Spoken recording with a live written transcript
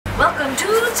welcome to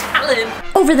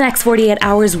Tallinn! Over the next 48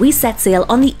 hours, we set sail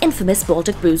on the infamous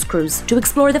Baltic Booze Cruise to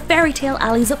explore the fairy tale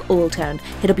alleys of Old Town,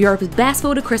 hit up Europe's best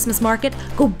voted Christmas market,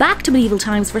 go back to medieval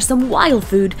times for some wild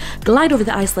food, glide over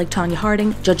the ice like Tanya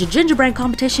Harding, judge a gingerbread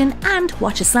competition, and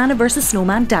watch a Santa vs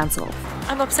Snowman dance-off.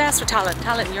 I'm obsessed with Tallinn.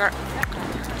 Tallinn, you're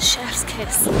chef's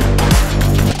kiss.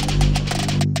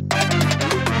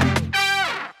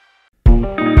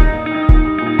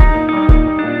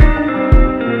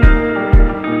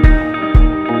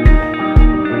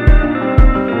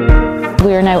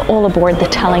 We are now all aboard the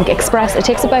Tallink Express. It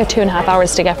takes about 2.5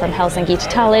 hours to get from Helsinki to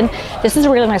Tallinn. This is a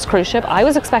really nice cruise ship. I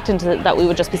was expecting that we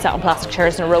would just be sat on plastic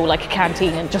chairs in a row like a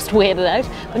canteen and just wait it out.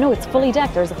 But no, it's fully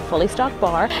decked. There's a fully stocked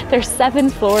bar. There's 7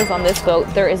 floors on this boat.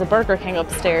 There is a Burger King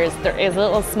upstairs. There is a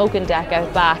little smoking deck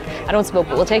out back. I don't smoke,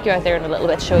 but we'll take you out there in a little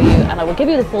bit, show you, and I will give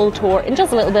you the full tour in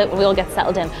just a little bit when we all get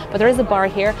settled in. But there is a bar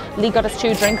here. Lee got us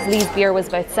 2 drinks. Lee's beer was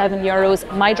about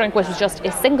 €7. My drink, which was just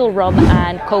a single rum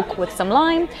and Coke with some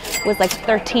lime, was like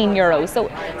 €13.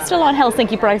 So still on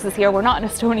Helsinki prices here. We're not in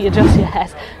Estonia just yet,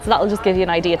 so that'll just give you an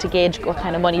idea to gauge what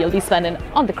kind of money you'll be spending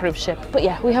on the cruise ship. But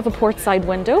yeah, we have a port side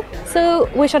window, so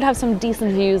we should have some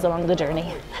decent views along the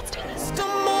journey. Let's do this.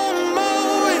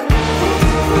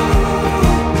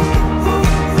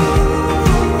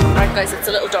 Alright guys, it's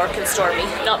a little dark and stormy.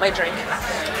 Not my drink.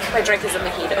 My drink is a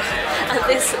mojito, and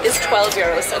this is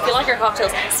 €12. So if you like your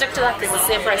cocktails, stick to that because it's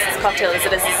the same price as cocktail as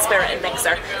it is a spirit and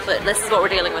mixer. But this is what we're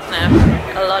dealing with now.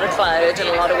 A lot of cloud and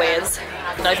a lot of waves.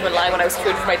 Not even lie, when I was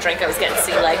food for my drink I was getting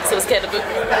sea legs, so I was getting a bit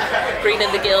green in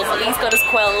the gills. Lee's got his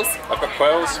quells. I've got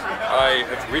quells. I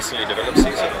have recently developed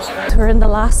sea sickness. We're in the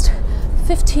last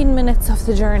 15 minutes of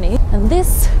the journey, and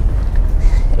this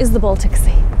is the Baltic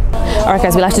Sea. Alright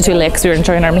guys, we left it too late because we were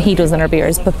enjoying our mojitos and our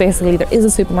beers, but basically there is a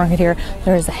supermarket here,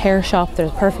 there is a hair shop,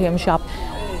 there's a perfume shop.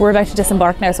 We're about to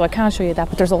disembark now, so I can't show you that,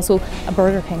 but there's also a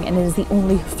Burger King, and it is the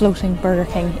only floating Burger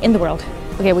King in the world.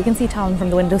 Okay, we can see Tallinn from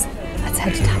the windows. Let's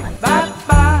head to Tallinn.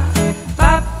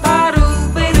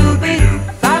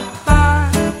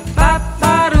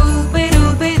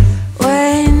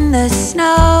 When the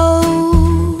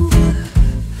snow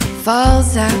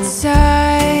falls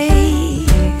outside,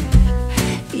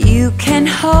 you can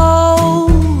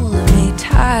hold me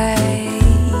tight.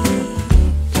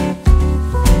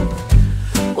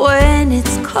 When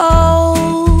it's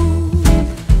cold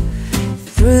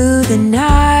through the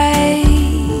night,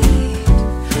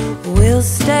 we'll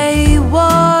stay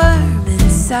warm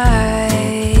inside.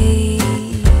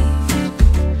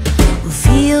 We'll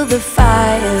feel the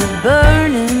fire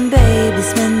burning, baby.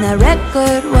 Spin that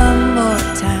record one more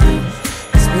time,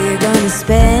 'cause we're gonna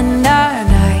spend our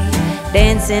night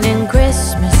dancing in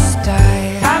Christmas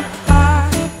style.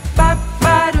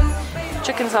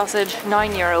 Chicken sausage,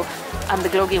 €9, and the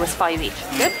Glogi was 5 each.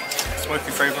 Good?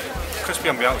 Smoky flavour, crispy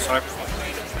on the outside,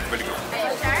 really good.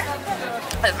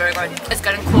 It's very good. It's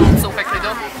getting cold so quickly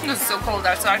though. It's so cold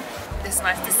outside. This is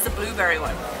nice. This is a blueberry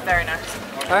one. Very nice.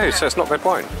 Hey, so it's not red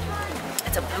wine?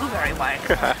 It's a blueberry wine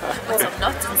with some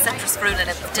nuts and citrus fruit in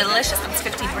it. It's delicious, and it's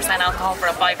 15% alcohol for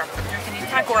a fiver. You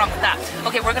can't go wrong with that.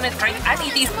 Okay, we're gonna drink and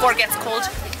eat these before it gets cold.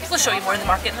 We'll show you more in the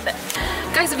market in a bit.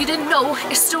 Guys, if you didn't know,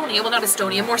 Estonia, well not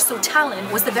Estonia, more so Tallinn,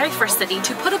 was the very first city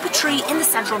to put up a tree in the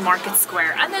central market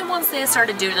square. And then once they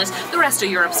started doing it, the rest of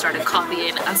Europe started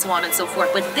copying and so on and so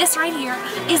forth. But this right here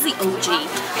is the OG,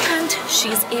 and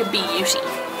she's a beauty.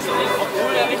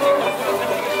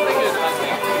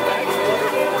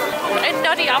 A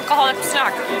nutty alcoholic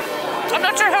snack. I'm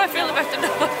not sure how I feel about the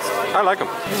nuts. I like them.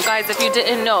 Guys, if you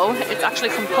didn't know, it's actually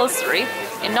compulsory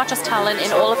in not just Tallinn,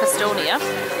 in all of Estonia,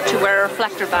 to wear a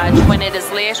reflector badge when it is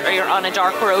late or you're on a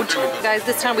dark road. Guys,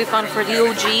 this time we've gone for the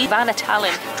OG Vana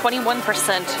Tallinn,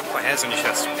 21%. My hair's on your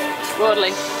chest.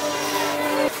 Broadly.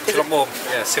 It's a lot more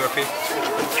syrupy.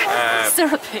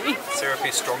 Syrupy?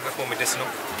 Syrupy, stronger, more medicinal.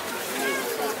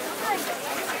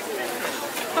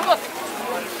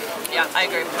 Yeah, I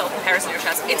agree. No comparison to your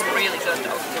chest. It's really good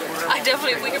though. I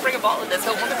definitely, if we could bring a bottle of this,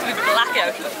 I wonder if we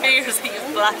blackout. New Year's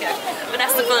Eve blackout.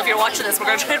 Vanessa, if you're watching this, we're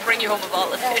going to try to bring you home a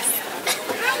bottle of this.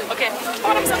 Okay,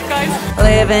 bottoms up guys.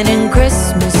 Living in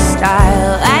Christmas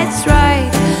style, that's right.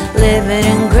 Living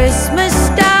in Christmas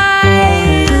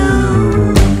style.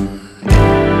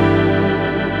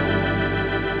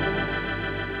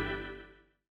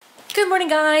 Good morning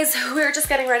guys. We're just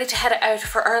getting ready to head out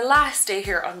for our last day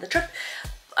here on the trip.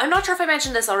 I'm not sure if I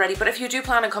mentioned this already, but if you do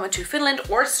plan on coming to Finland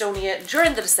or Estonia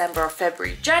during the December,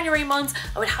 February, January months,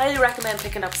 I would highly recommend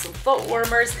picking up some foot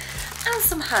warmers and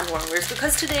some hand warmers,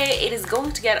 because today it is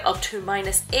going to get up to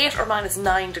 -8 or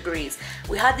 -9 degrees.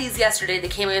 We had these yesterday, they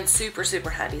came in super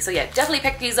handy. So yeah, definitely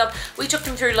pick these up. We took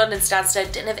them through London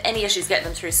Stansted, didn't have any issues getting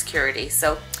them through security.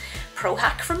 So pro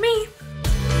hack from me.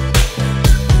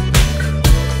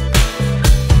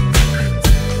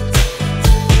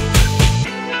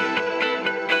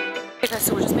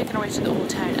 So we're just making our way to the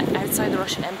old town, and outside the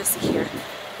Russian embassy here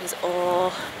is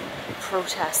all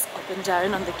protests up and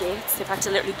down on the gates. They've had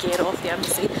to literally gate off the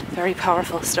embassy. Very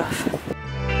powerful stuff.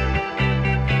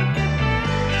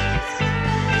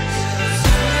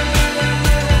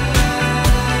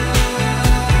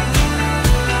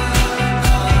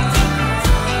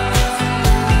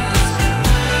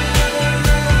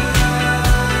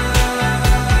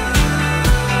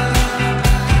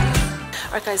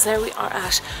 Alright guys, now we are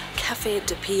at Café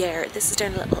de Pierre. This is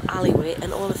down a little alleyway,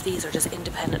 and all of these are just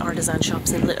independent artisan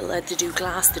shops and little, they do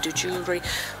glass, they do jewellery,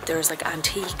 there's like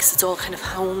antiques, it's all kind of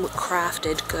home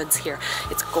crafted goods here.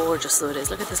 It's gorgeous though it is.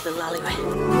 Look at this little alleyway.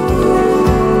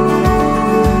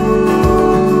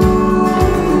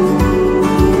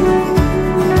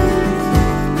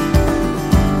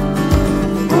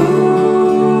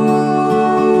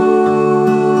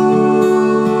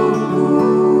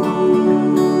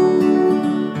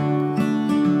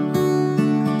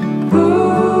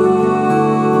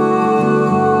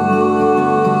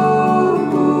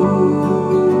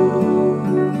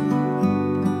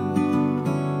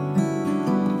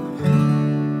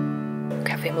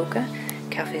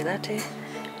 Cafe latte,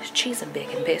 cheese and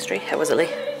bacon pastry. How was it, Lee?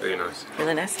 Really nice.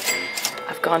 Really nice.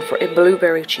 I've gone for a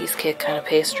blueberry cheesecake kind of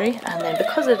pastry, and then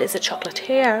because it is a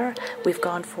chocolatier, we've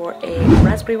gone for a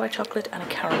raspberry white chocolate and a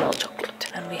caramel chocolate.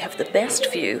 And we have the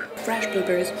best view. Fresh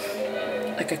blueberries,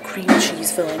 like a cream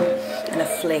cheese filling, and a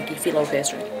flaky phyllo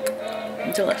pastry.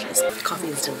 Delicious. Coffee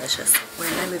is delicious.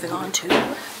 We're now moving on to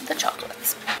the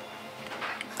chocolates.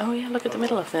 Oh yeah, look at the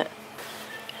middle of it.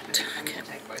 Okay.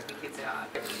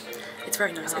 It's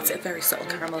very nice. It's a very subtle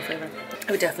caramel flavour.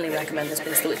 I would definitely recommend this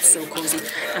place though. It's so cosy.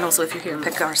 And also if you're here,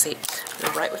 pick our seat.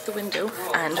 We're right with the window,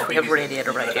 and we have a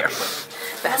radiator right here.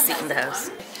 Best seat in the house.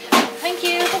 Thank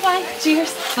you. Bye bye.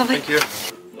 Cheers. Bye bye. Thank you.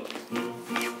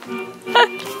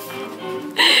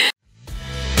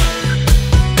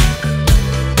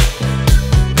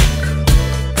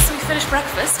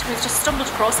 Breakfast, we've just stumbled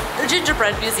across the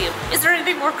Gingerbread Museum. Is there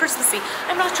anything more Christmassy?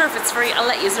 I'm not sure if it's free. I'll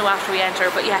let you know after we enter,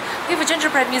 but yeah, we have a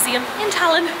Gingerbread Museum in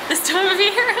Tallinn this time of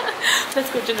year. Let's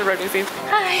go Gingerbread Museum.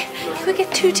 Hi, can we get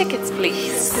 2 tickets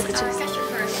please?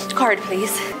 Card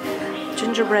please.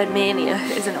 Gingerbread MANIA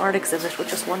is an art exhibit with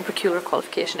just one peculiar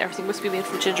qualification: everything must be made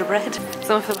from gingerbread.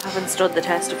 Some of them haven't stood the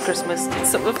test of Christmas,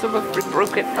 some of them have been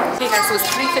broken. Okay guys, so it's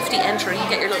 $3.50 entry. You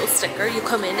get your little sticker, you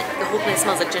come in, the whole place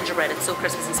smells like gingerbread. It's so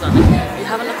Christmassy smelling. You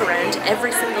have a look around,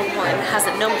 every single one has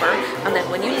a number, and then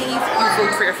when you leave, you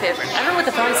vote for your favourite. I don't know what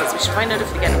the prize is, we should find out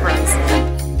if we get a prize.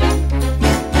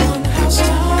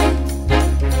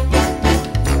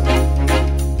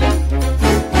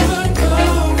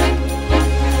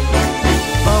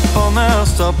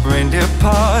 Up reindeer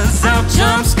paws, out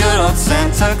jumps good old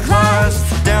Santa Claus.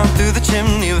 Down through the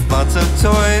chimney with lots of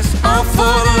toys, all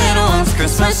for the little ones'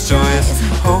 Christmas joys.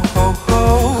 Ho ho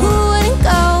ho, who wouldn't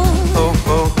go? Ho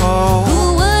ho ho,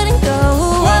 who wouldn't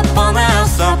go? Up on the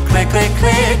housetop, click click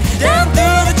click, down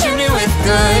through the chimney with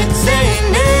good Saint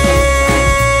Nick.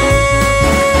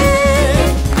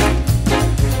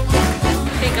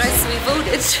 Hey guys, so we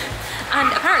voted. And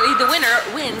apparently the winner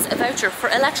wins a voucher for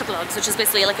Electroblogs, which is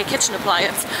basically like a kitchen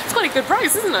appliance. It's quite a good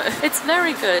price, isn't it? It's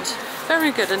very good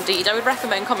indeed. I would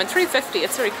recommend coming. $3.50,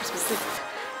 it's very Christmassy.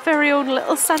 Very own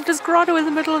little Santa's grotto in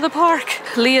the middle of the park.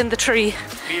 Lee in the tree.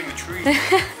 Lee in the tree.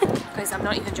 Guys, I'm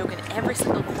not even joking. Every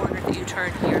single corner that you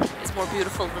turn here is more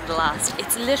beautiful than the last.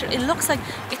 It's literally, it looks like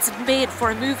it's made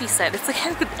for a movie set. It's like,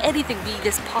 how could anything be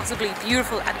this possibly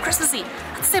beautiful and Christmassy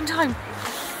at the same time?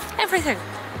 Everything.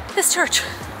 This church.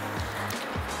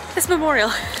 This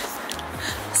memorial,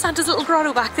 Santa's little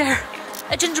grotto back there,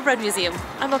 a gingerbread museum.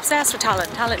 I'm obsessed with Tallinn.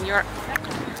 Tallinn, you're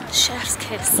chef's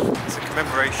kiss. It's a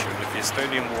commemoration of the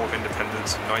Estonian War of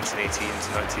Independence from 1918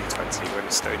 to 1920, when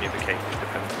Estonia became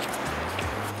independent.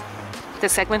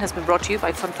 This segment has been brought to you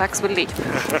by Fun Facts with Lee.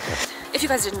 If you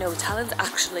guys didn't know, Tallinn's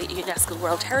actually a UNESCO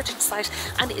World Heritage Site,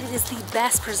 and it is the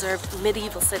best preserved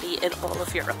medieval city in all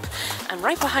of Europe. And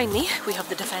right behind me, we have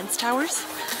the defence towers.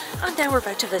 And now we're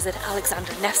about to visit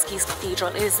Alexander Nevsky's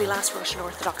Cathedral. It is the last Russian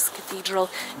Orthodox cathedral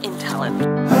in Tallinn.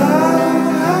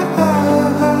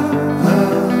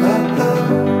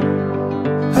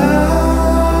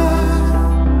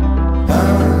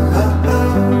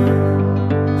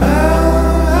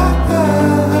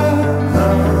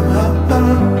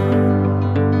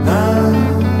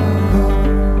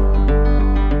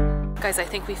 Guys, I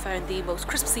think we found the most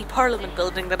Christmassy Parliament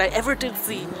building that I ever did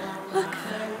see. Look.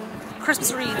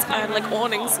 Christmas wreaths and like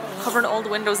awnings covering all the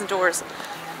windows and doors.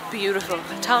 beautiful.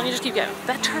 Tallinn, you just keep getting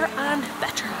better and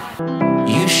better.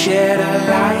 You shed a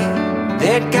light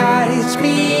that guides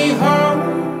me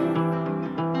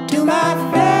home to my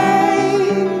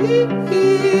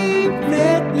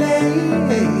favorite place.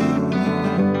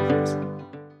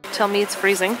 Tell me it's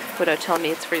freezing without telling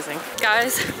me it's freezing.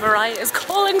 Guys, Mariah is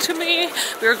calling to me.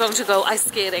 We are going to go ice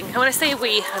skating. And when I say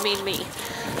we, I mean me.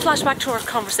 Flashback to our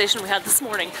conversation we had this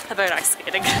morning about ice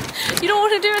skating. You don't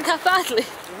want to do it that badly.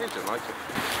 I don't like it.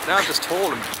 Now I'm just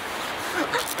tall and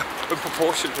in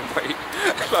proportion to weight. I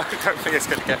don't think it's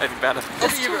going to get any better.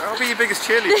 I'll be your biggest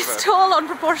cheerleader. This tall,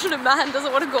 unproportionate man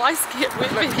doesn't want to go ice skating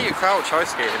with me. Like Peter Crouch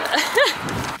ice skating.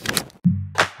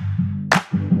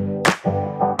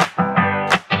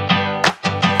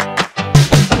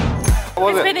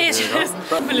 It's been ages.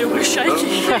 I'm a little bit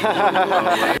shaky.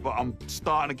 But I'm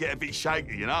starting to get a bit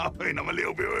shaky, you know what I mean? I'm a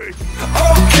little bit weak.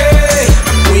 Okay,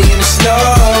 we in the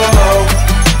snow.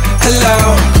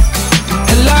 Hello,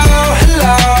 hello,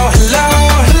 hello, hello,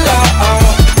 hello.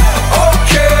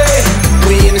 Okay,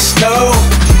 we in the snow.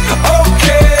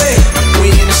 Okay, we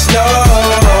in the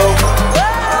snow.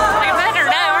 You're better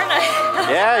now, aren't I?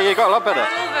 Yeah, you got a lot better. A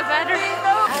little bit better.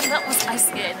 And that was ice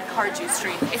skating at Harju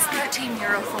Street. It's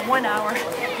 €13 for 1 hour.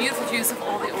 Beautiful views of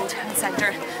all the old town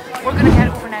centre. We're going to head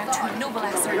over now to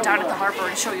Nobelssner down at the harbour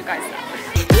and show you guys that.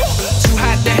 Too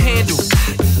hot to handle.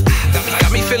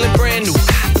 Got me feeling brand new.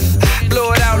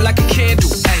 Blow it out like a candle.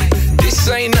 Ay, this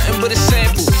ain't nothing but a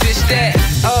sample. This that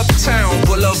uptown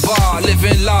boulevard,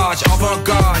 living large,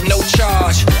 avant-garde, no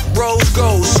charge. Rose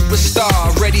gold,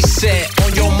 superstar, ready, set,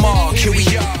 on your mark. Here we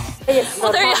are.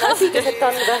 Well, there you have it.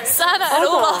 Sana and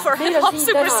Olaf are hip-hop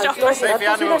superstars. Save the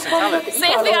animals in Tallinn.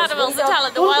 Save the animals in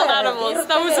Tallinn, the wild animals.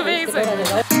 That was amazing.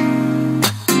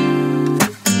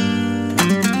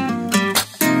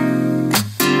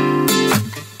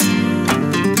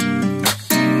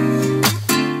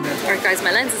 Alright guys,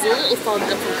 my lens is a little fogged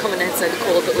up from coming outside the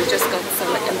cold, but we just got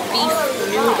some beef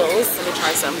noodles. Let me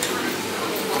try some.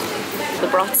 The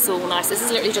broth's so nice. This is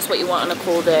literally just what you want on a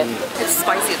cold day. It's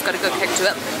spicy, it's got a good kick to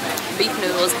it. Beef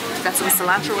noodles, we've got some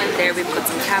cilantro in there, we've got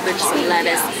some cabbage, some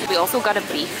lettuce. We also got a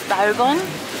beef bao bun.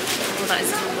 Oh, that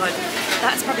is so good.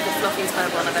 That's probably the fluffiest bao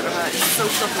bun I've ever had. It's so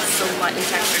fluffy, so lightly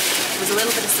textured. There's a little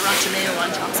bit of sriracha mayo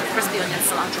on top, some crispy onion,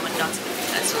 cilantro and nuts.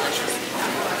 That's delicious.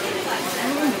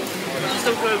 So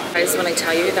good. Guys, when I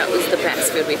tell you that was the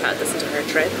best food we've had this entire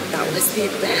trip, that was the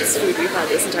best food we've had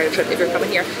this entire trip. If you're coming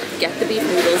here, get the beef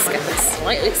noodles, get them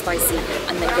slightly spicy,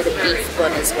 and then get a beef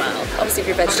bun as well. Obviously, if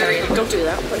you're vegetarian, don't do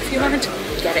that, but if you aren't,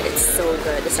 get it. It's so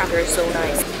good. The staff here are so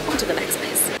nice. On to the next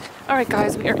place. Alright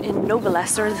guys, we are in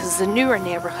Nobelssner. This is a newer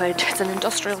neighbourhood. It's an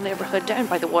industrial neighbourhood down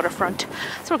by the waterfront.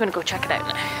 So we're going to go check it out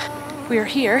now. We are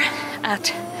here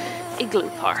at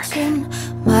Iglupark.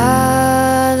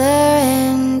 Mother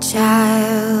and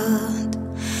child,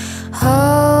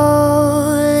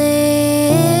 holy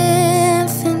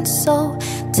infant, so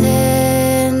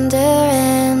tender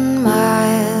and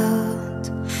mild,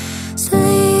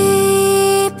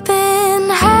 sleep in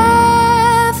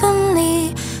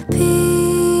heavenly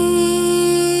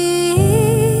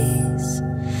peace,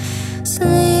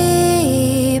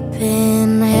 sleep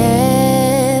in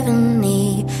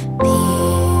heavenly peace.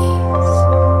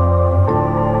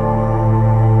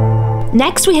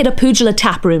 Next, we hit a Põhjala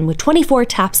Tap Room with 24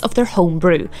 taps of their home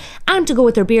brew. And to go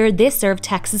with their beer, they serve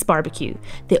Texas barbecue.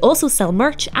 They also sell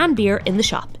merch and beer in the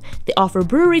shop. They offer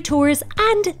brewery tours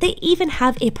and they even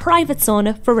have a private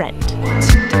sauna for rent.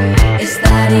 Is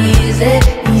that easy?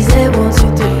 Easy, 1,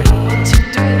 2, 3.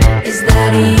 Is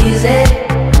that easy?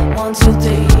 1, 2,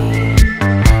 3.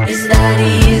 Is that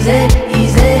easy?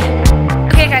 Easy.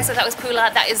 Okay guys, so that was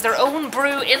Põhjala. That is their own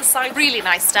brew inside. Really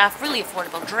nice staff, really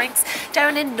affordable drinks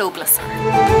down in Nobelssner.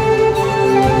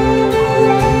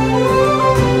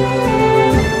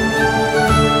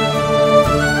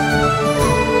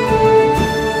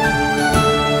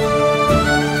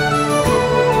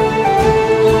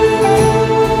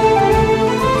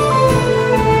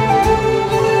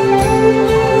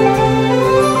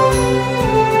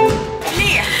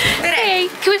 Hey,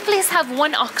 can we please have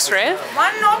one ox rib?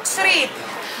 1 ox rib.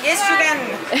 Yes, you can.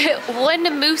 One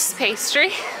mousse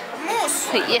pastry. Moose.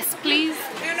 Yes, please.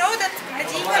 You know that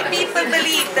medieval people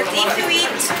believe that if you eat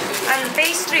a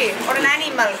pastry or an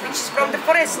animal which is from the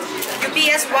forest, you be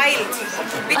as wild. Which one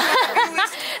of you is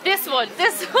This one.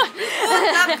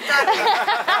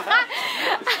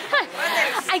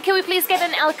 And can we please get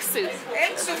an elk soup?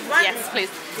 elk soup? One. Yes, please.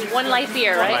 One light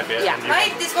beer, right? light beer. Yeah.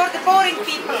 Right, this for the boring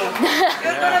people.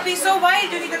 You're gonna be so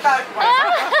wild, you need a dark one.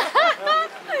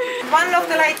 One of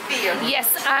the light beer. Yes,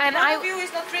 and One of you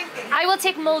is not drinking. I will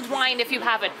take mulled wine if you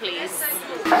have it, please.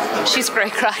 She's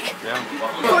great crack. Yeah.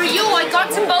 For you, I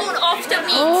got to bone off the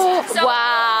meat. Oh, so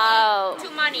wow. to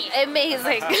money.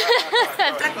 Amazing.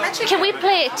 Black magic. Can we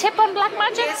play a tip on black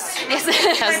magic? Yes.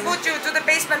 I put you to the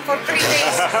basement for 3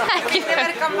 days. You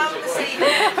never come out the same.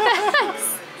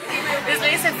 This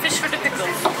lady said fish for the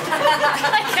pickles.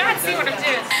 I can't see what I'm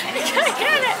doing. I can't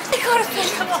get it. I gotta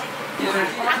fish them up.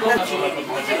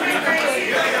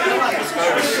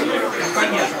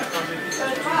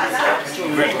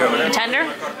 Really good with it. Tender?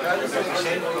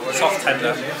 Soft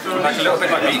tender. Like a little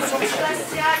bit like beef. Do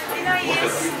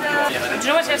you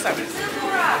know what it tastes like? A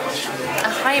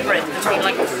hybrid between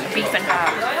like beef and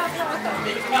ham.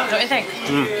 Don't you think?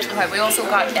 Okay, we also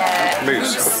got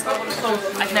mousse.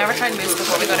 I've never tried mousse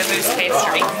before. We got a mousse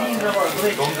pastry.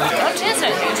 Don't taste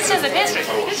it. It just tastes like pastry.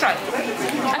 You try.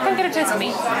 I can't get a taste of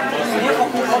meat.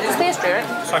 It's pastry, right?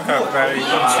 It's like a very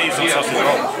unseasoned sausage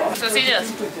roll. So see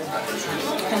this.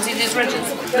 Can you see these ridges?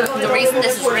 The reason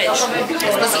this is rich is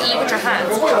because you eat with your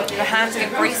hands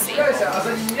get greasy.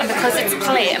 And because it's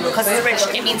clay and because it's rich,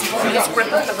 it means you can just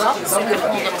grip with the cups. You can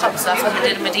hold the cups. That's what they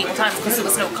did in medieval times because there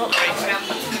was no cutlery.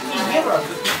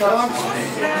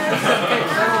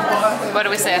 What do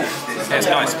we say? It's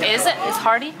nice. Is it? It's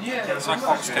hearty? It's like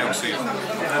oxtail soup.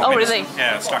 Oh, really?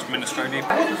 Yeah, it's like minestrone.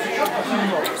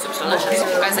 So it's delicious.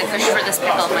 Guys, I fished for this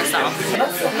pickle myself. We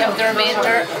have the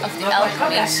remainder of the elk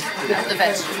meat and the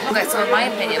veg. Okay, so in my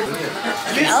opinion,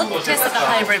 the elk tastes like a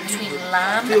hybrid between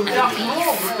lamb and beef.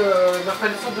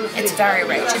 It's very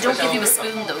rich. They don't give you a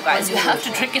spoon though, guys. You have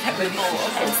to drink it out of the bowl.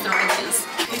 Hence the riches.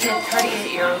 We paid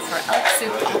 €38 for elk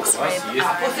soup, ox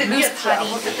rib, moose patty,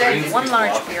 1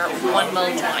 large beer, 1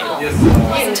 mulled wine.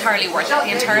 It's entirely worth it.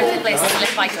 The entire place is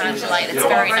lit by candlelight. It's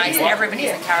very nice.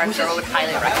 Everybody's in character. I would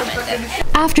highly recommend it.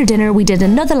 After dinner, we did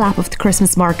another lap of the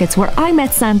Christmas markets where I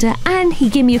met Santa and he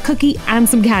gave me a cookie and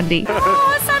some candy.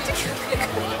 Oh, Santa!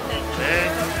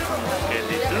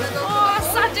 Oh,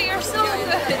 Santa, you're so good.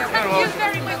 Thank you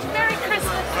very much. Merry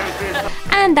Christmas.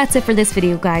 And that's it for this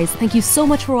video, guys. Thank you so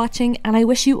much for watching, and I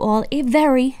wish you all a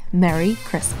very Merry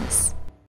Christmas.